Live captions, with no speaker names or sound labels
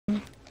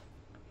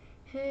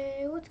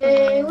Hey, what's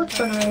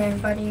going on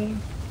everybody?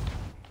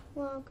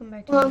 Welcome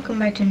back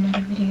to another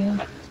video.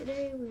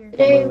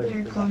 Today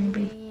we're going to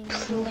be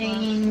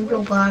playing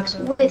Roblox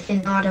with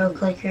an auto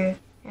clicker,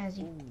 as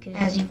you could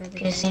have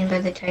seen by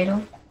the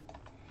title.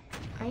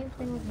 I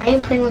am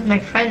playing with my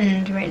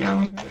friend right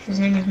now. His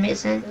name is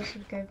Mason.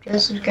 Go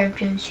subscribe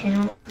to his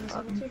channel.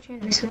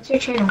 Mason, what's your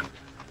channel?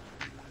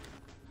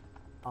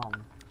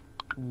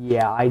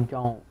 Yeah, I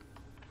don't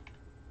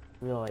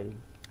really.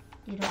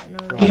 You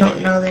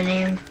don't know the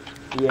name?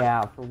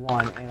 Yeah, for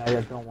one, and I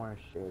just don't want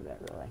to share that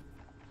really.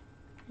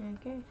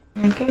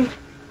 Okay.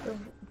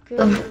 Go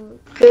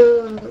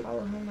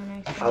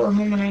follow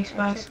him on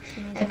Xbox.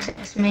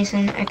 XX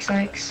Mason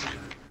XX.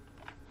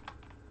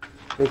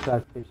 2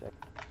 seconds.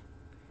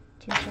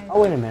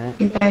 Oh, wait a minute.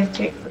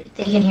 253.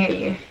 They can hear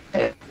you.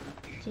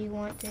 Do you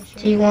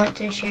want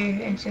to share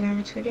your Instagram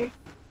and Twitter?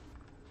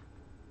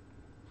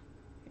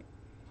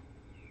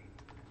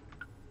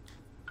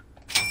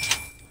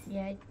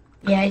 Yeah.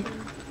 Guys,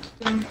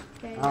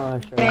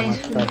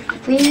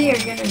 we are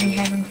gonna be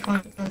having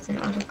fun with an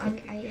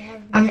autoclick.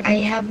 I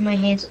have my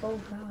hands.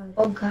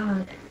 Oh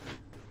God.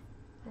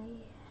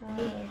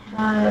 I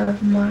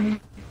have my.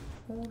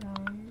 Hold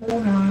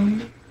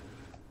on.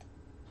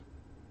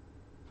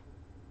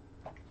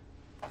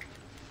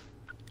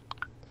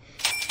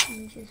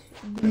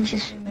 Me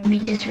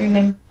just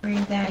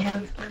remembering that I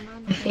have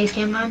my face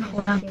cam on.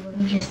 Hold on. Let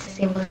me just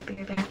disable it. Be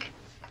right back.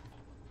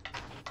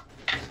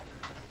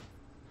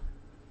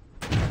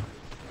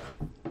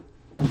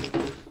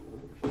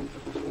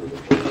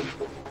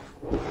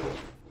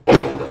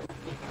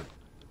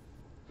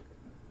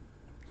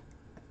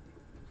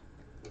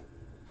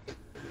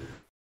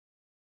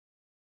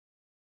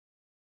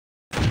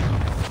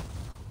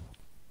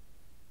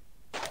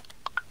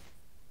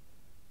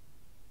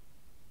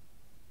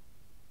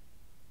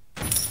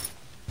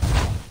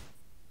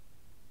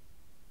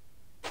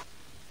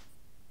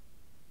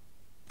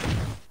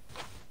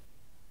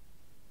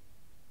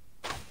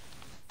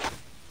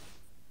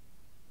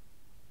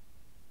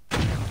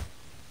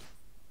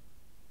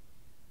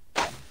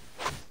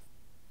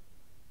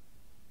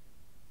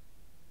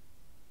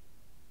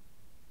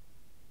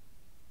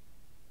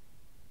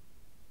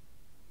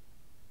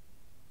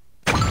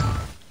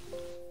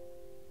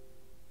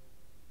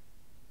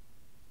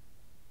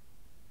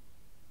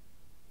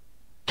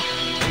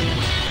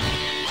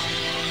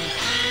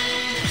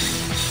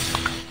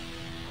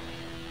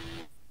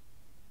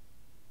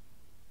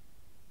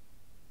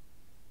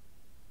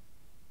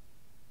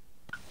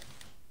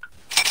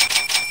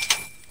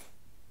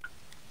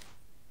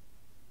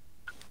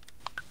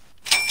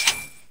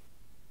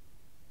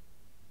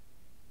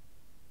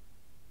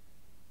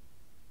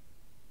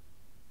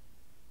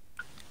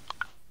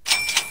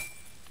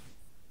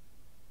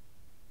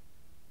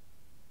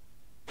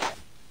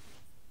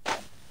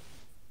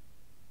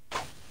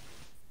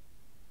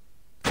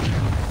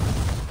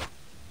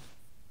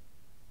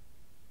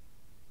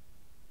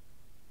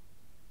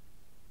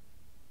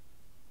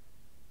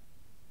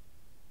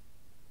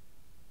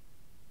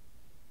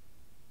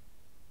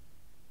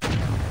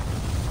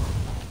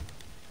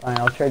 Fine,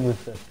 I'll trade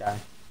with this guy.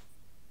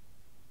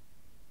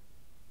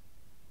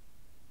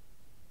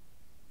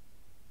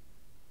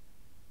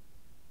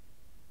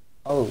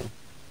 Oh. You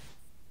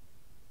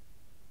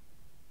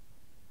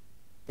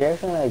guys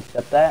gonna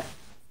accept that?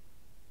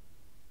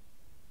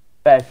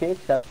 But if he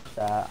accepts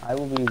that, I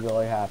will be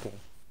really happy.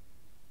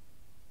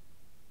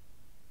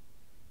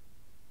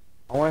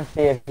 I want to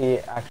see if he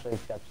actually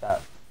accepts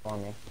that for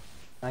me.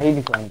 Now he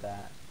declined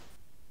that.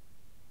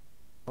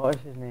 What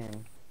was his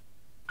name?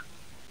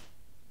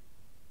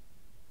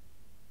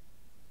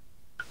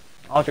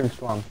 Altered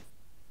Storm.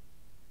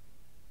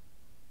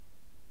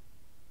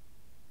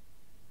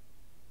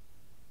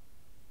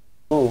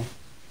 Ooh.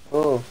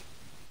 Ooh.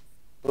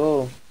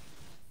 Ooh.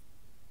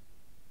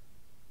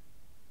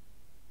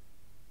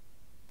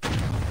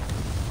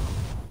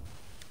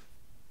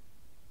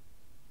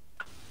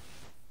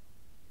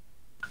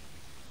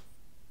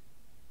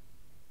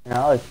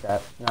 Now I'll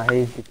accept. Now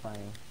he's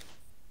declining.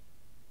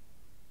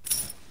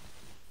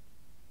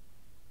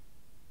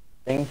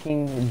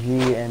 Thinking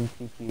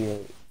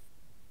GNTT8.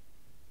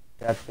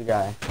 That's the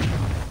guy.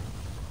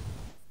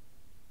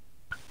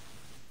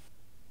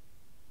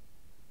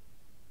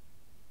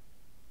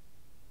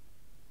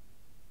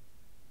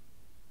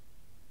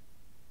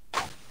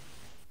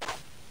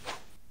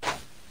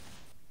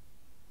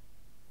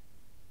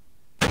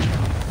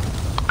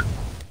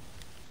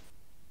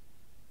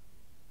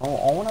 Oh,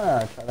 I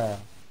wanna try to.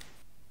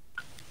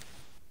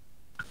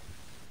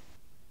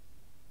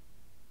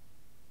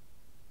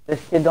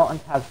 This kid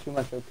don't have too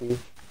much OP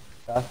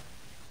stuff.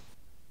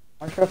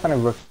 I'm sure what kind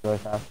of rooks does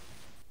have.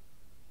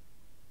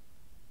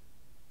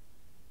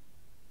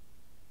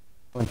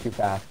 Going too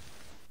fast.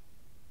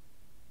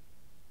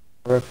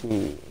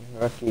 Rookie,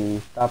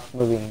 stop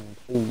moving,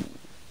 please.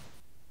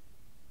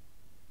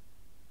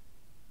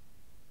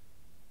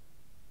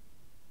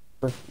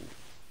 Rookie.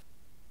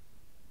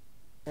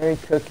 Very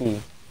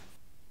cookie.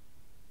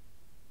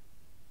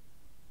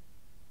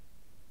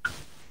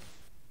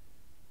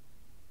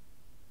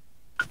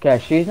 Okay,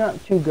 she's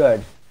not too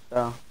good,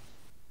 so.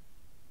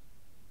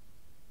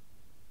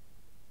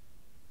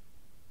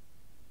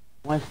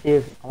 I want to see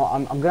if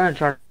I'm gonna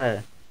try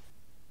it.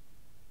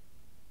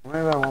 I'm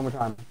gonna go one more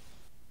time.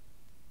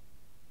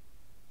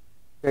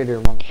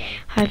 Trader one more time.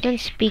 I've been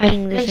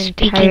speaking this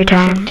entire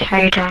time. Oh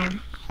my god.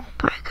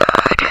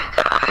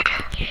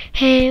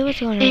 Hey,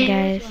 what's going on,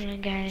 guys?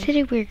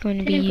 Today we're going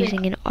to be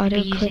using an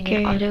auto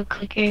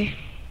clicker.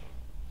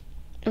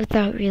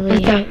 Without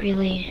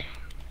really.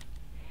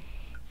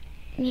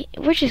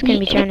 We're just gonna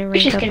be trying to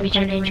rank up on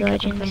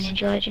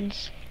Ninja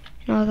Legends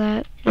and all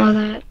that.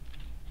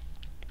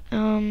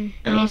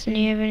 Mason, do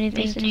you have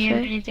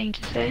anything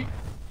to say?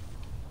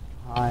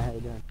 Hi, how you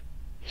doing?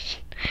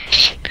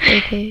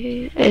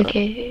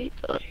 Okay.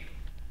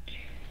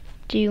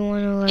 Do you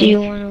wanna like say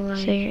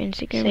your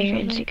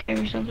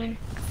Instagram or something?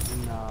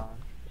 No.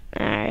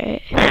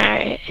 Alright.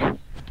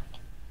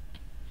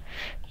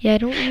 Yeah, I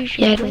don't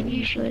usually play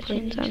Ninja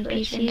Legends on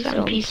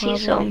PC,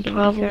 so I'm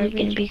probably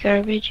gonna be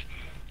garbage.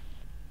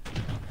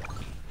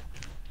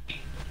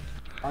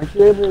 Aren't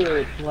you able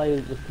to play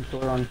this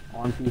controller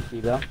on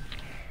PC though?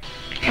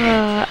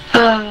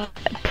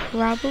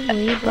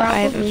 Probably, but I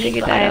haven't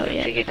figured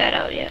that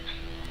out yet.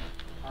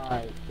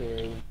 Alright,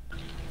 Carrie.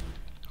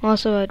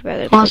 Also, I'd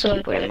rather play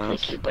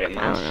keyboard and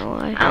mouse.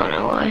 I don't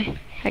know why.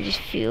 I just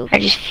feel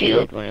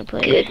good when I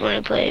play it.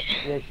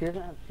 Yeah, she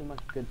doesn't have too much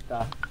good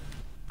stuff.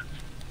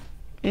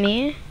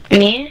 Me? Are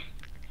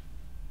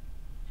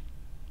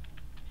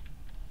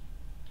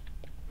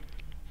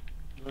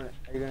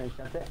you gonna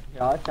accept it?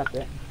 Yeah, I'll accept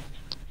it.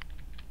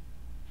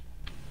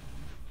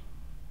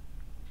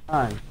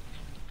 Fine.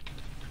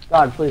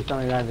 God, please tell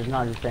me that it's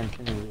not just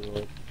Infinity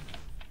Wars.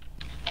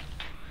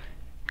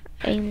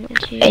 I am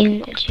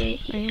legit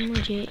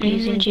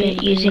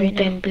using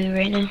bamboo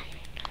right now.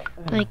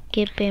 Like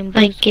get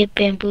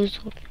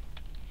bamboozled.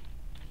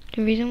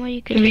 The reason why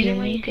you could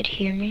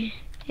hear me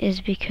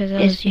is because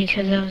I was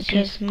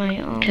using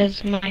my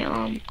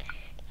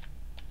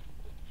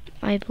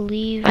I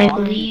believe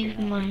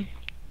my.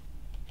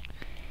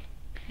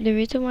 The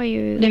reason why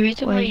you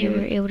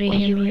were able to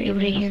hear me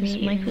this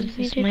mic was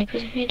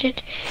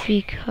muted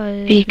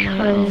because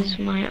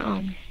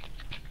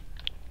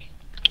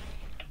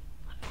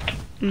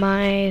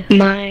my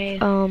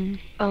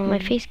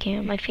face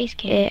cam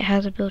it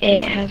has a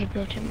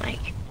built-in mic.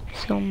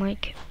 So I'm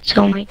like,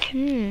 are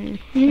you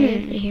able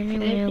to hear me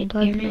when I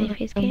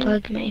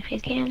unplug my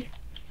face cam?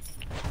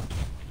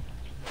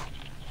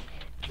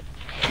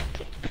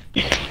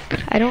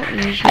 I don't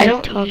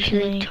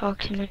usually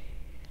talk to my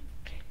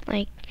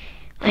like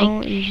I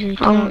don't usually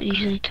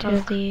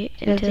talk into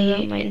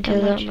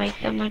the mic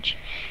that much.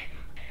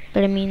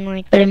 But I mean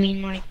like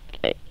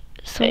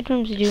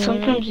sometimes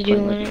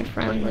doing it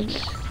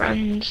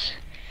friends.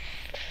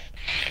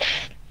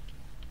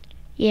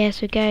 Yeah,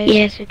 so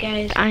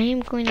guys, I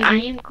am going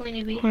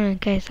to be. Hold on,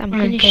 guys. I'm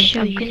going to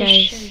show you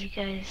guys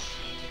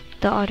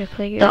the auto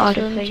clicker.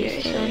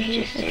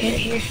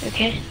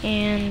 Okay.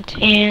 And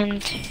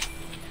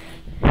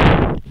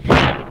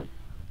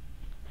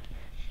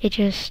it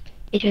just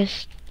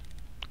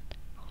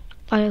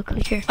auto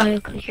clicker.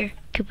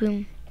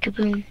 Kaboom.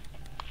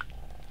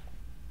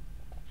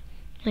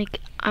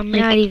 Like I'm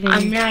not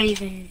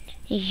even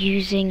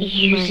using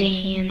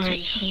my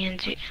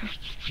hands. You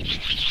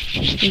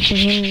can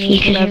hear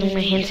me grabbing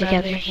my hands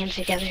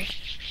together.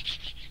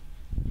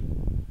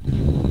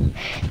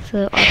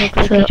 So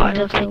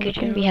auto clicker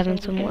can be having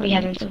some more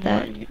with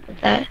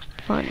that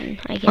fun.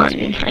 I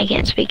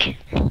can't speak.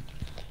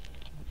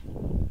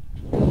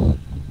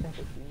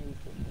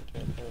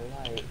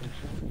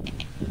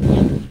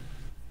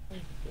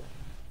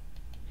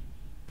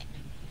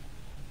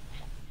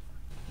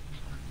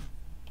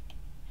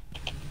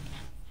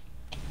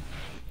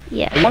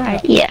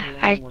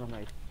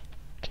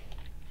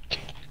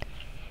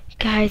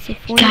 Guys,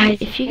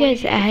 if you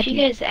guys add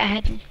me,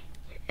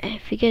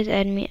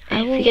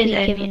 I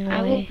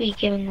will be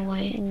giving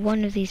away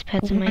one of these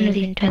pets in my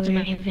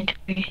inventory.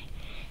 If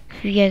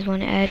you guys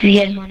want to add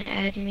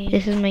me,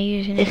 this is my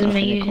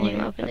username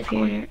up in the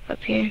corner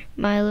up here.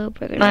 My little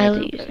brother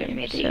made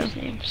the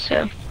username.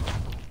 So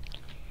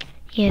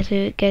yeah,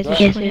 so guys, if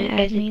you want to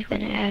add me,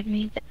 then add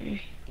me. You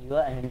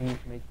let him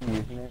make the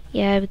username?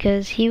 Yeah,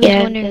 because he was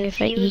wondering if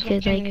he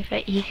could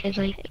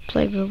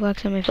play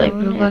Roblox on my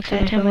phone. At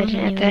that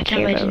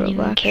time, I didn't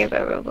even care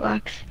about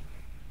Roblox.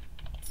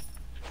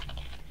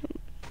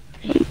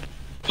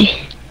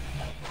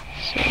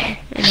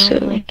 So,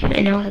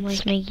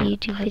 let's make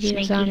YouTube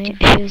videos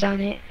on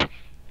it.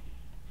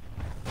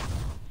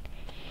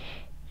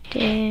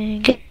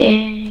 Dang.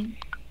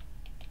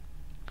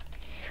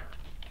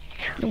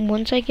 And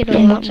once I get a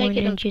lot more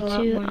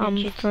ninjutsu, I'm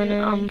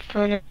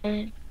gonna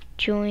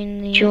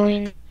join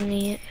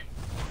the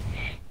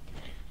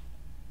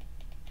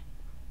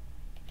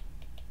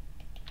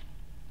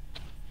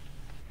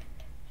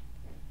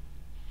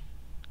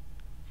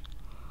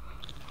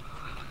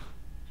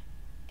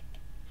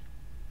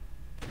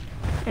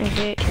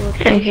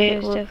Okay,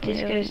 well,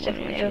 this guy's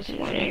definitely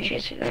more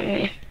interested than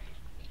me.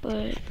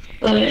 But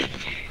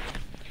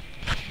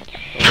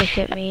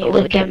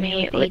look at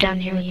me, we're down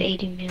here with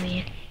 80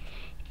 million.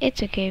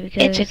 It's okay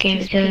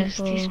because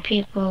these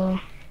people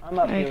I'm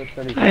up here with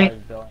are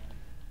 35 billion.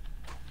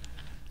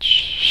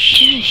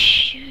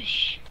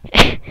 shush.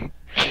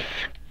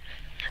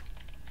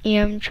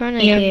 Yeah, I'm trying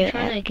to get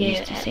at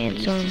least a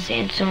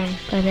sandstorm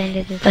by the end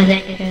of this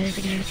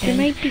video. There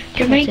might be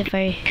cuts if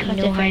I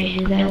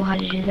know how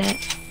to do that.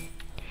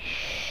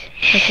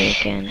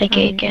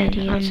 Okay,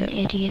 again, I'm an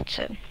idiot,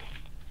 so.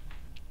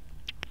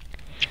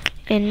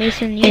 And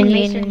Mason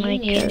Union and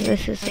Mike,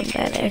 this is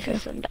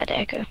some bad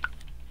echo.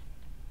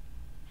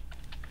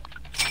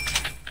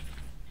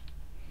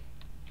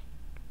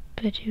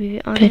 But to be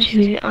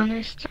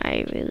honest,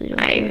 I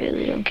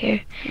really don't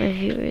care. My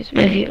viewers,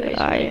 but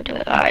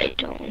I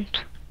don't.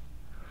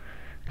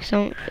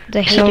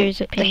 The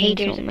haters'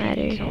 opinions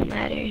don't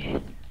matter.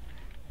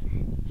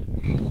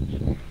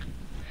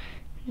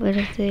 What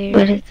if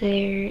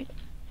they're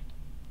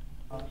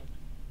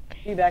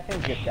Be back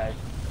in just guys.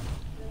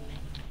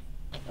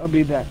 I'll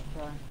be back.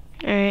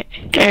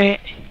 Alright.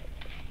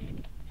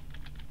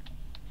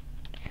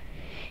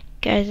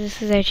 Guys,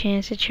 this is our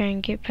chance to try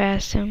and get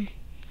past him.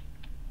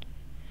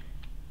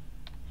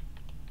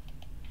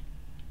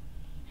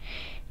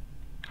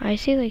 I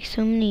see like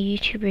so many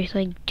YouTubers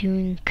like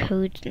doing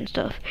codes and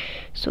stuff.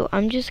 So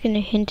I'm just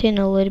gonna hint in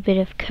a little bit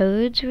of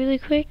codes really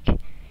quick.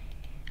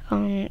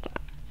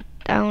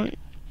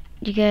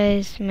 You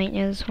guys might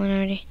know this one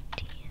already.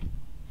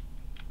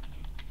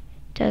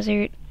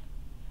 Desert.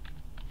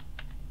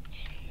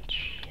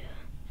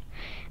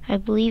 I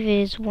believe it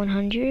is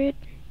 100.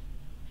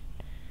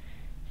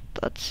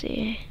 Let's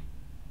see.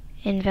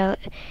 Invalid.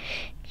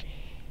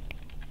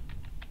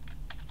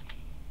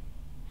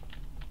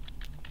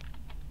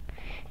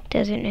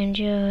 Desert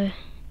Ninja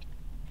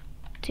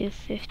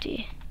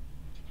 250.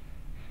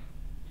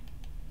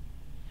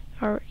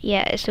 Or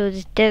yeah, so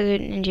it's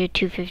Desert Ninja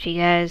 250,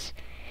 guys.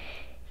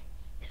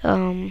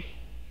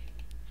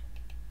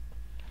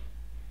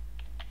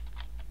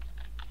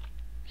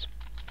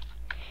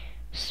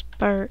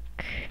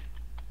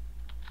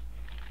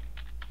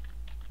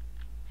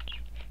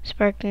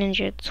 Spark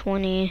Ninja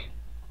 20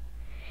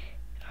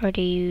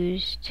 already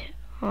used.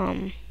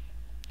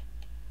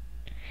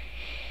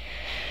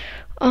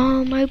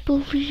 I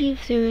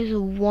believe there is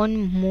one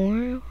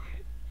more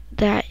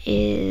that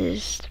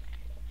is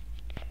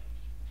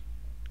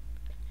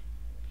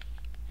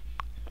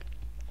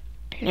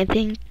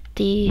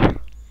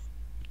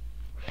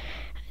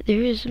there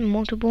is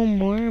multiple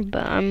more,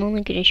 but I'm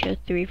only gonna show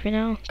 3 for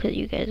now because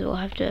you guys will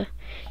have to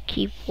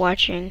keep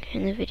watching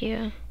in the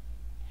video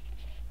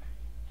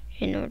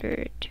in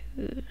order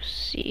to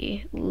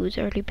see. Ooh, it's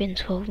already been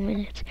 12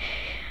 minutes.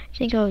 I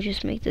think I'll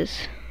just make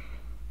this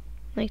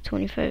like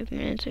 25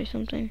 minutes or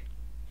something.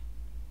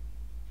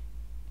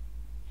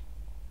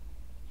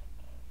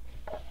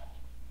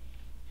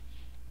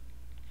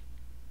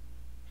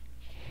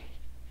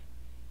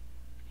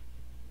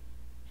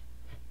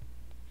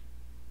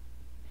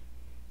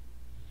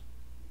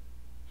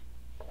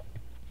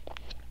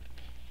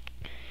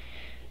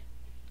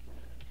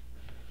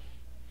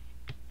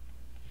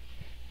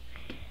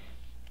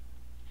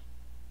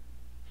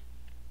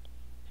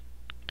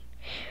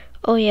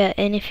 Oh yeah,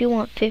 and if you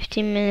want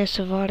 15 minutes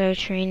of auto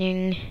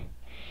training,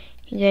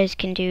 you guys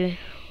can do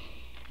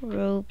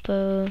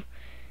Robo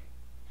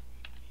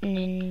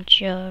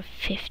Ninja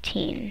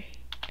 15.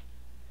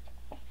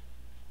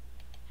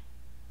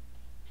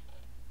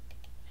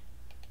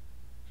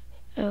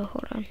 Oh,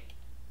 hold on.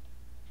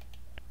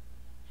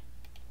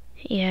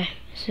 Yeah,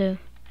 so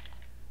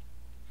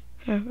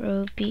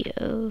Robo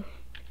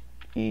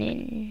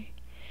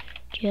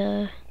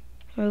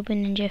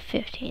Ninja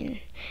 15.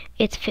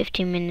 It's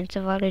 15 minutes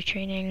of auto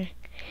training.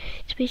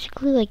 It's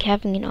basically like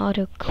having an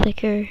auto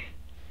clicker,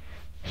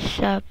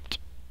 except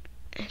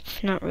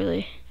it's not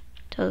really,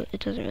 it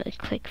doesn't really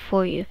click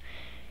for you.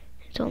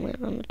 It's only a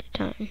limited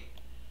time.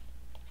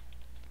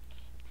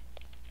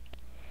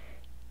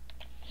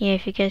 Yeah,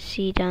 if you guys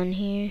see down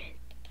here,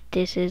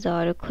 this is the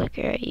auto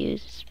clicker I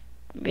use. It's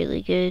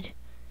really good.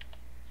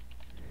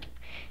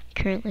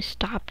 Currently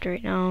stopped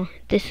right now.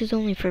 This is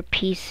only for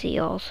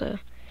PC also.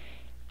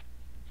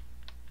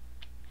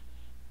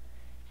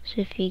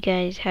 So if you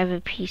guys have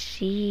a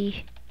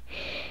PC,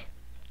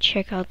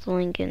 check out the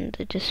link in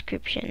the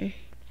description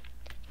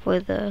for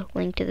the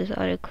link to this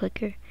auto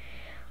clicker.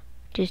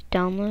 Just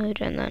download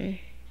and then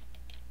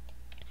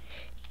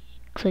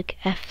click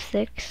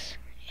F6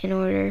 in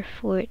order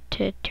for it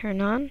to turn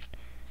on.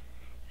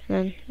 And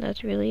then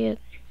that's really it.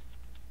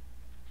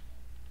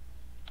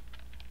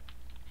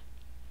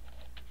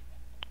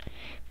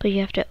 But you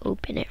have to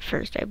open it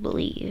first, I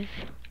believe.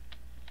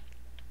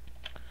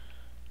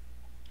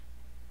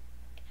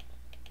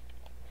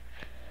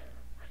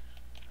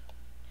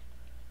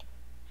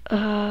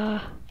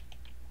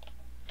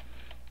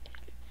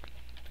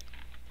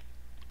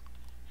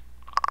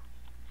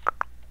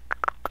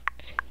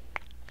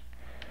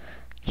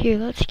 Here,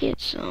 let's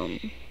get some.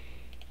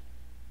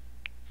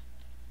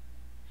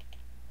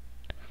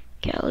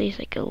 Get at least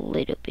like a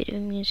little bit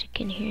of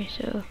music in here,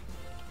 so.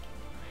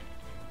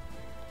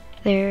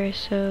 there,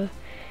 so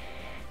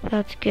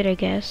that's good, I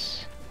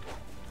guess.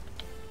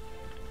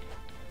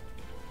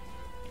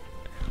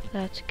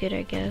 That's good,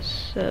 I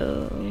guess.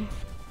 So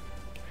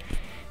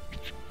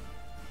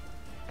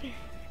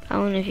I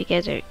don't know if you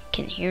guys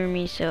can hear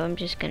me, so I'm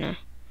just gonna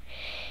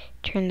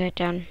turn that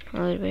down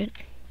a little bit.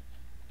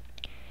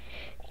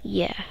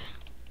 Yeah.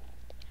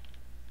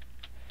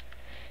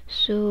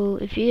 So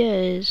if you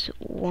guys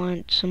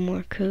want some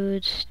more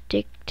codes,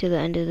 stick to the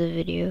end of the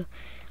video.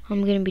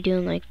 I'm gonna be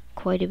doing like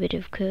quite a bit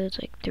of codes,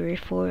 like 3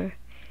 or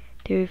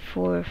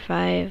 4,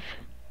 5,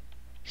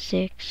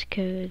 6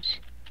 codes.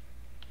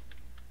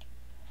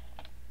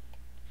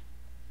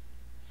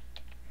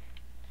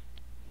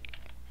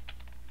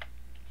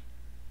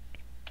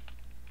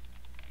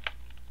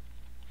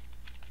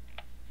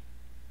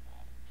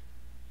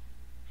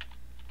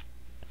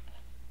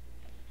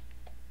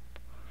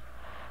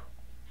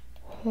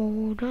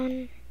 Hold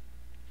on.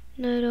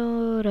 Da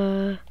da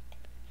da.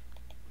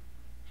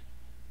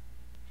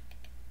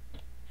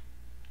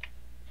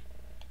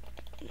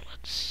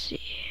 Let's see.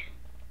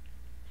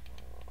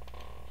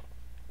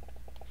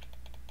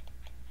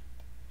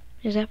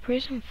 Is that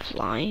person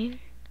flying?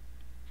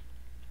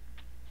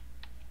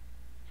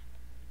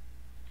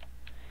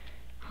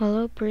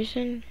 Hello,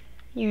 person.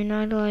 You're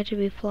not allowed to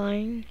be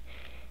flying.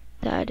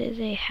 That is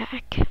a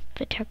hack,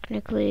 but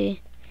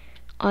technically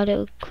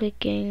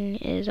auto-clicking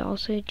is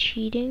also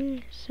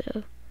cheating,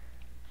 so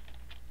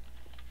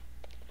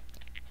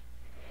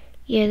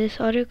yeah, this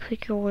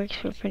auto-clicker works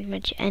for pretty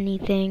much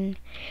anything,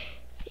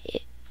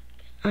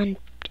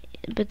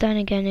 but then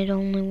again, it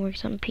only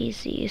works on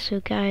PC. So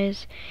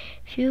guys,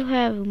 if you're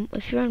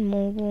on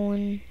mobile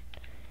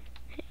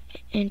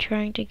and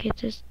trying to get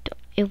this,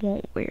 it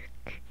won't work.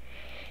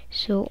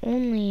 So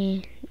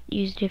only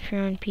use it if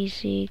you're on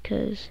PC,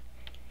 because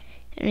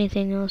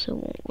anything else it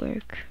won't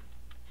work.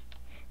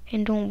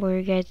 And don't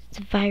worry guys, it's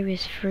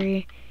virus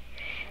free.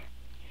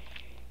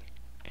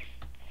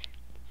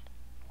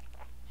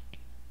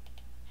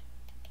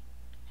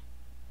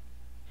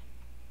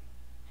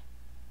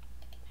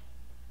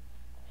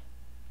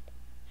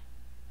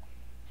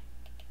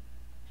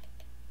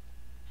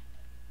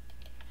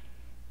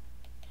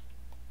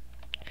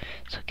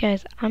 So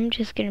guys, I'm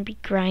just gonna be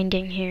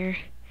grinding here.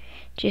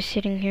 Just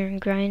sitting here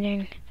and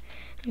grinding.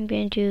 I'm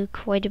gonna do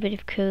quite a bit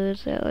of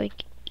codes at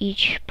like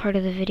each part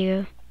of the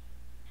video.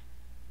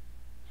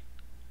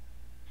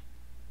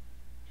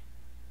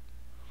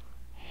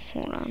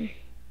 Hold on.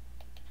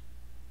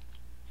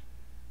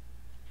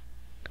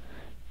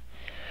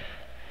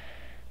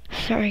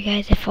 Sorry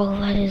guys if all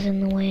that is in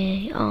the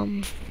way.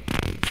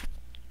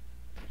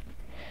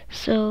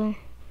 So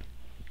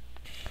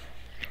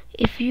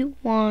if you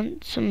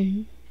want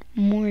some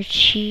more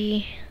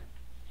chi,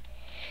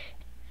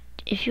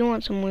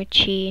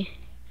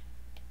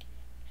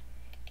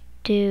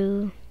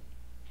 do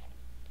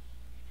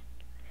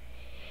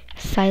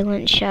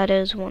Silent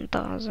Shadows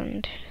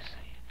 1000.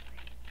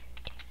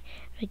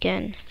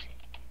 Again,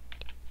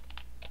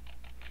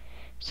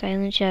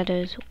 Silent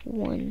Shadows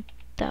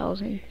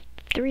 1000.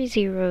 3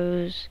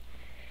 zeros.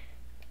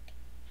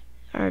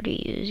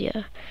 Already used,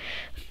 yeah.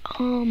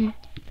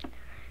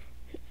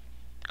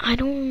 I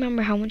don't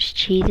remember how much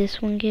chi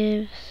this one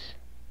gives,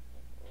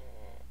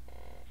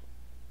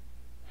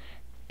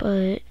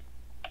 but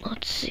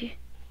let's see.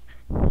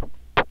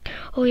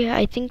 Oh yeah,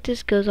 I think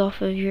this goes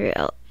off of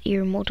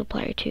your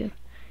multiplier too.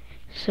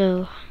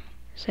 So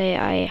say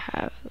I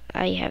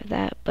have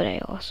that, but I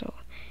also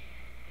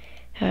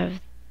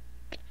have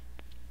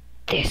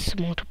this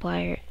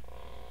multiplier,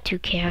 2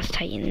 Chaos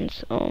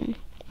Titans.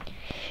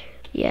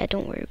 Yeah,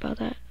 don't worry about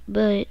that.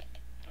 But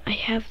I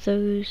have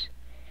those.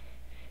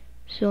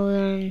 So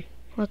then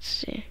let's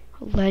see.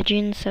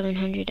 Legend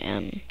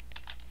 700M.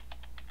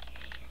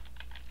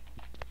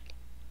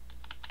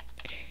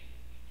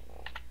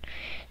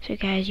 So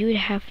guys, you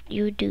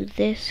would do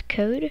this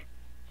code,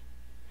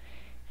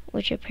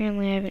 which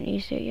apparently I haven't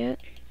used it yet.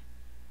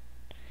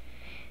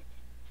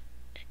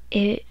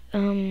 It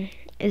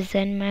is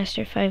Zen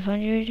Master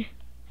 500.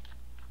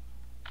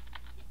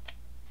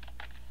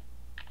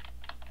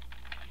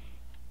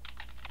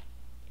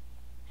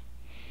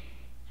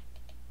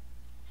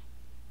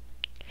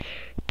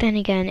 Then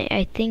again,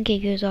 I think it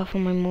goes off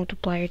on my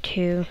multiplier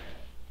too.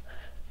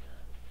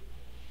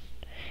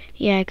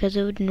 Yeah, because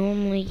it would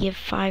normally give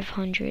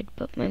 500,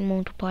 but my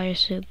multiplier is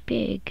so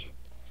big.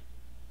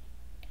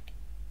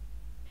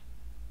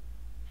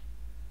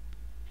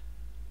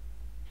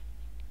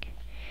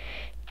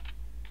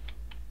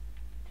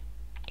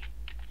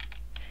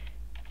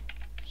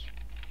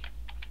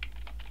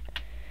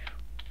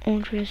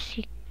 Ultra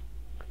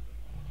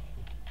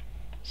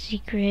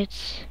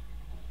secrets.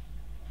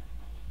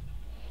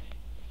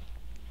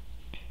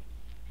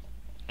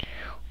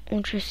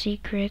 Ultra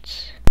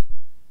secrets.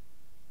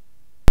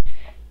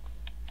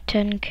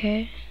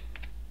 10K.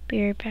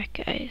 Be right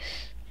back,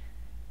 guys.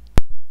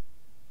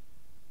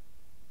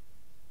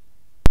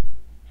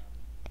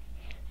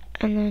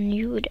 And then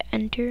you would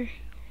enter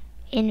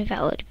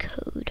invalid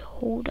code.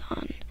 Hold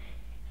on.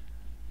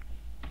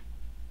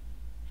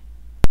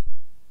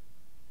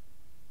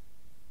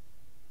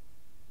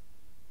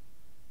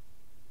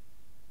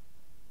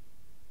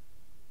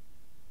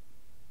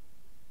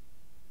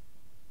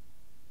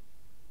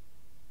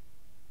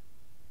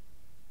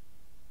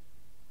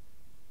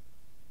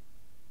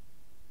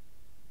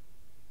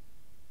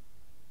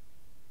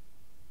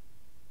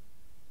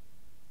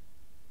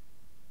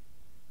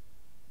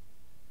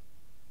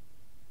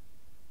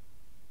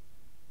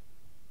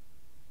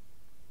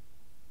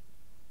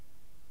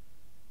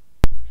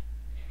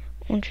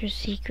 ultra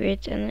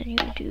secrets, and then you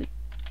do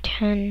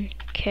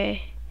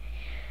 10k.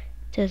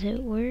 Does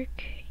it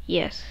work?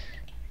 Yes,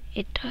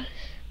 it does.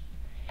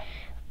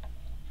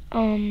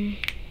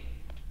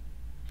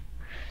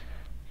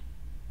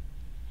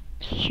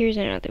 Here's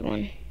another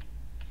one.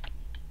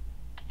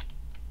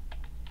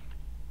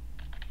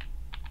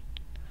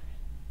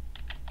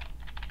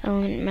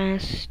 Element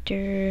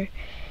Master,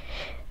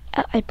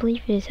 I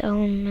believe it is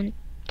Element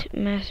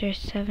Master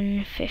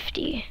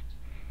 750.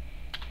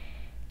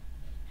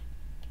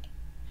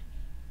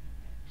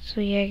 So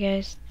yeah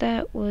guys,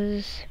 that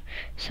was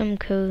some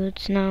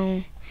codes.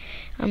 Now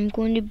I'm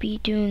going to be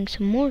doing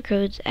some more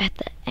codes at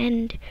the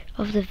end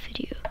of the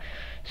video,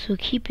 so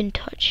keep in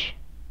touch.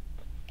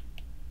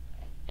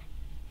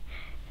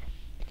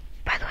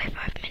 By the way,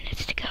 5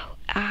 minutes to go.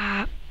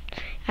 I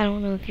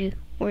don't know if you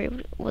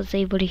was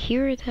able to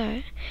hear that.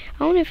 I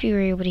don't know if you were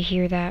able to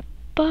hear that,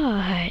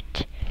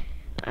 but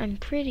I'm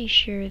pretty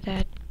sure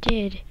that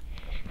did.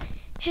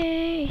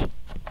 Hey!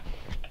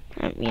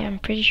 Yeah, I'm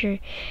pretty sure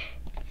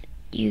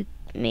you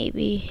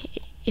maybe,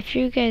 if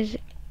you guys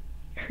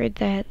heard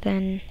that,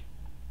 then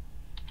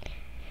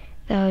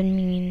that would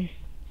mean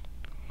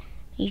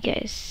you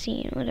guys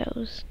seen what I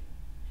was.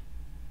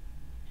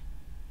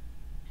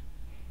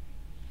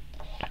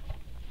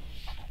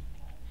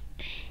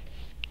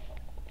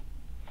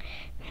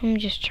 Let me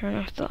just turn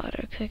off the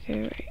auto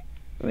clicker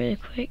really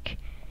quick.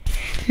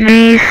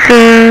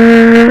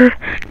 Mason!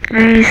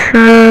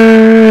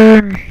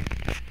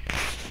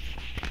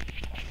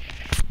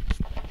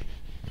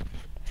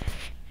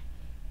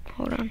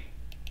 Hold on.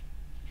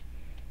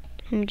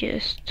 Let me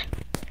just...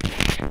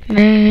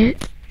 Mason!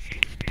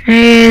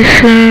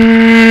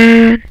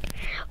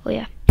 Oh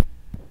yeah.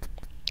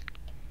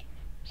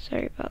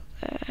 Sorry about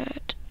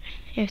that.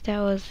 Sorry if that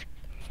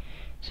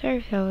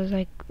was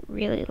like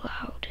really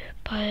loud,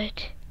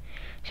 but...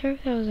 Sorry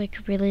if that was like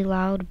really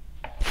loud,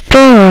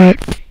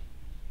 but...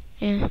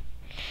 Yeah.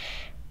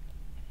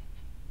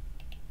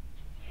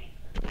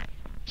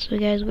 So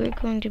guys, we're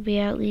going to be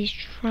at least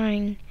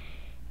trying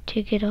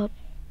to get up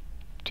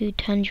to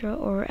Tundra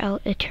or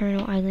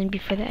Eternal Island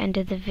before the end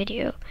of the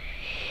video,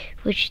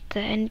 which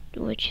the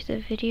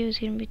video is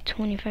gonna be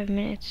 25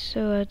 minutes.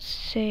 So I'd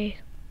say,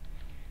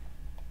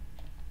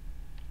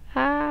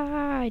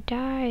 I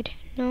died.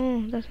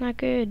 No, that's not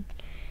good.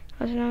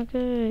 That's not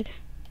good.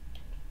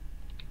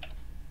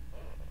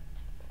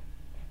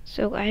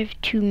 So I have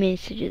 2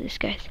 minutes to do this,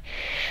 guys.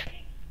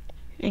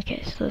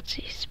 Okay, so let's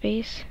see,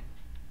 space.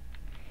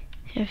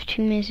 I have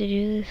 2 minutes to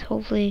do this.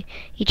 Hopefully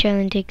each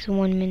island takes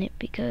 1 minute,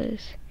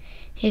 because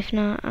if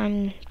not,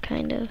 I'm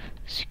kind of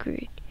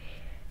screwed.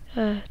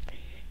 Can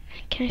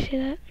I say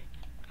that?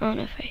 I don't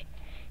know if I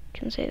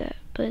can say that,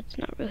 but it's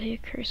not really a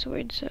curse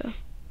word, so.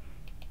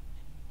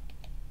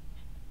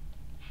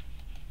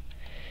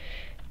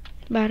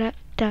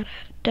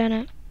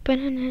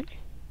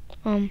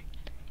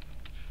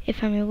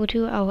 If I'm able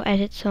to, I'll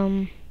edit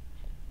some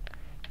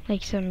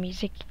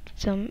music,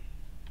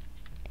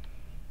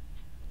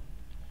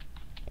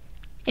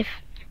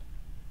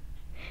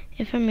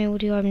 if I'm able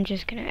to, I'm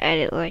just gonna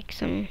edit like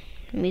some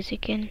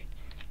music in.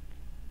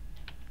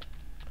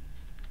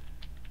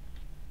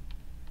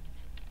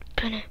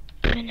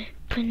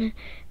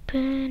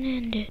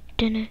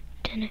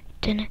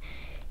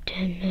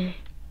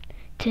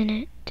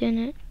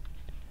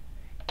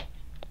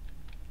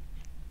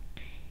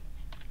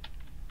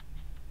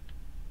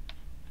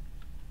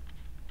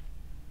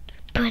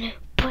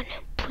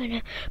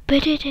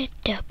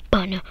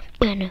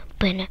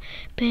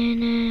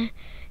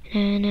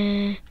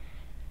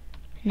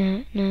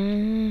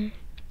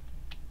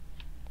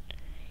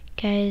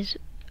 Guys,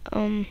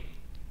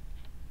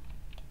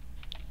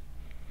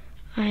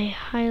 I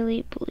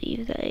highly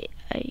believe that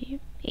I'm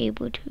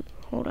able to,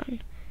 hold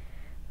on.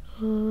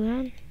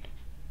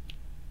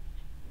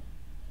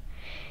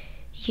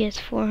 Yes,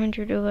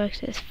 400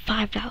 Robux is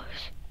 $5.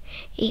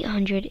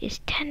 800 is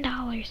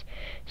 $10.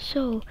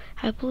 So,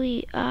 I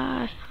believe,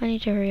 I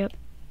need to hurry up.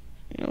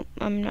 Nope,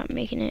 I'm not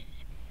making it.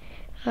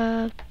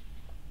 I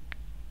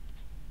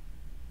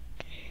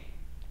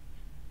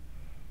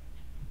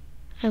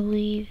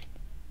believe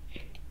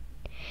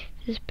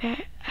this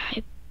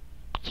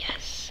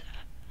yes.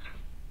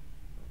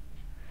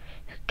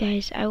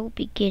 Guys, I will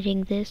be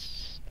getting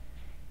this,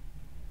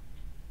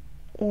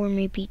 or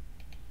maybe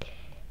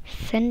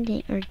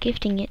sending or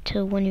gifting it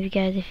to one of you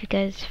guys if you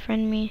guys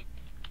friend me.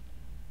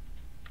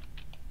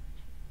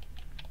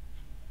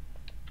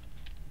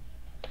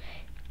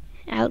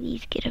 At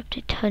least get up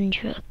to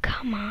Tundra,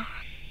 come on.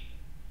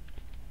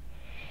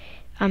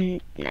 I'm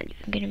not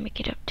even gonna make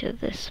it up to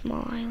this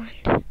small island.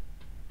 So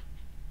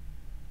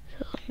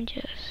let me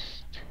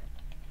just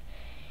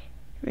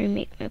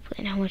remake my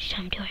plan. How much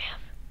time do I have?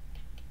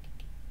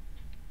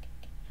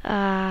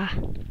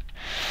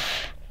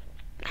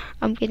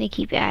 I'm gonna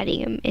keep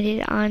adding a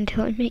minute on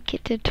until I make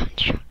it to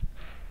Tundra.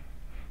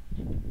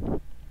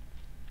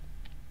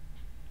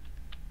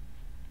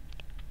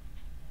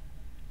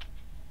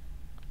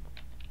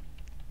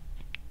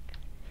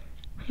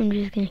 I'm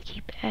just gonna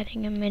keep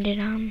adding a minute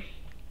on.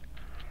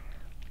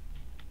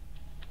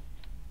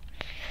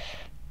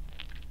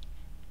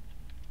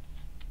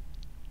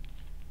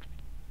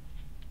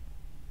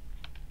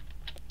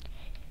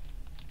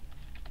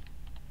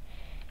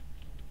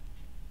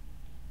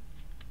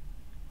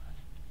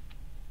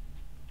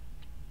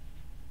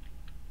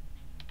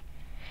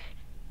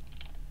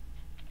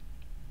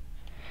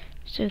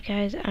 So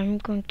guys, I'm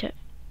going to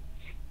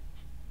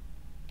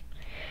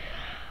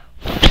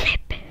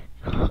flip.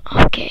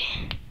 Okay.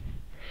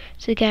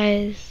 So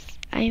guys,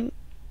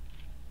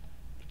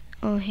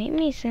 oh, hey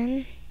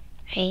Mason.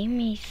 Hey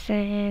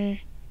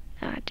Mason.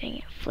 Ah, dang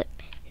it, flip.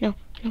 No,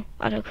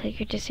 auto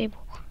clicker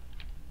disable.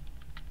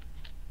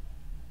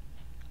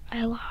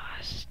 I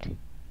lost.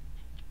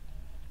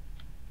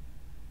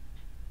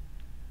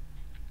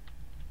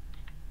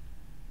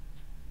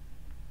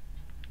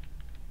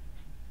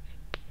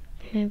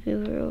 Maybe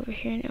we're over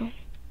here now.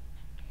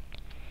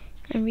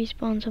 I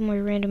respawned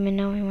somewhere random and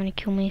now I want to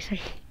kill Mason.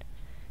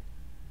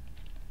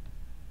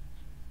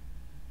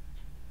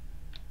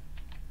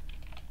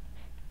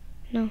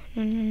 No.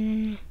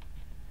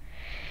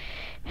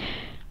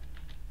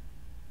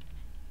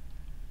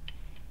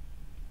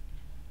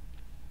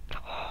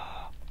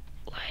 Oh,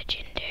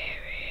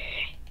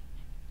 legendary.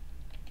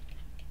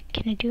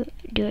 Can I do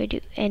I do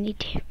any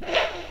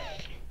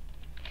damage?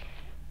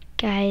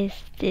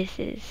 Guys, this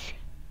is...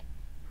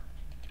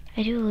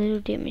 I do a little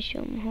damage to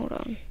him, hold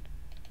on.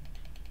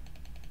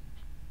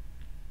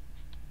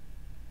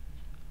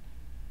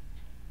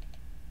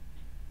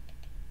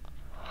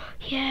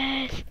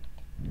 Yes!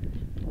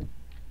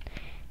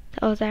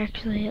 That was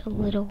actually a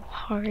little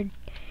hard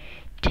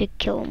to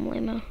kill him,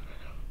 Lima.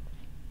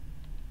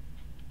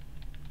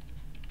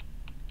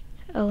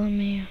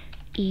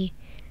 LME,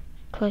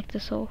 collect the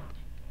soul.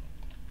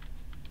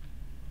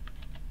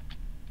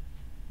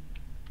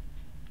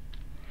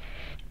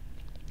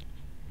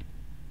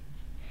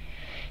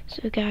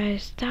 So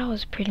guys, that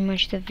was pretty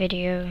much the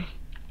video.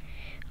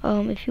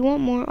 If you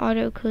want more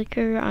auto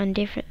clicker on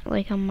different,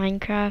 like on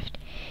Minecraft,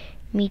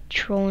 me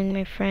trolling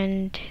my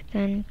friend,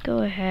 then go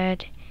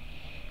ahead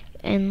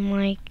and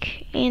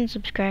like and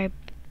subscribe.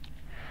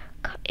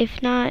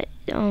 If not,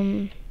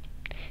 I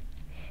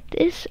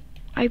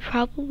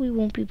probably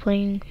won't be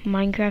playing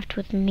Minecraft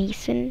with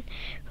Mason,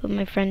 with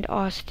my friend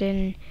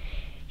Austin.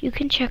 You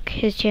can check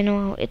his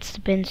channel out, it's the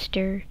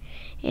Binster.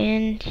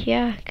 And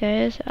yeah,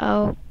 guys,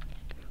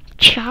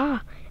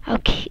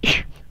 okay.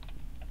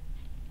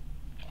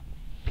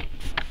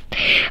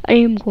 I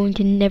am going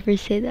to never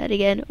say that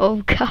again.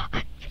 Oh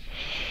god.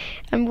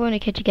 I'm going to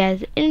catch you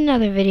guys in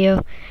another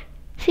video.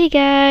 See you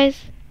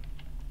guys.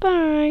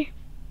 Bye.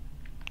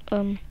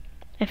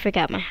 I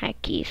forgot my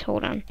hotkeys.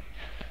 Hold on.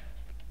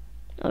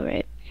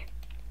 Alright.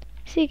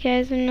 See you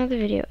guys in another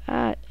video.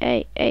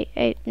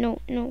 Hey. No.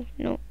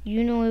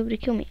 You know able to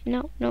kill me.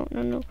 No.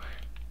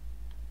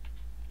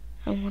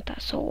 I want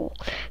that soul.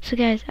 So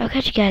guys, I'll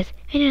catch you guys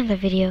in another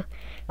video.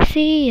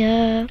 See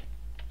ya.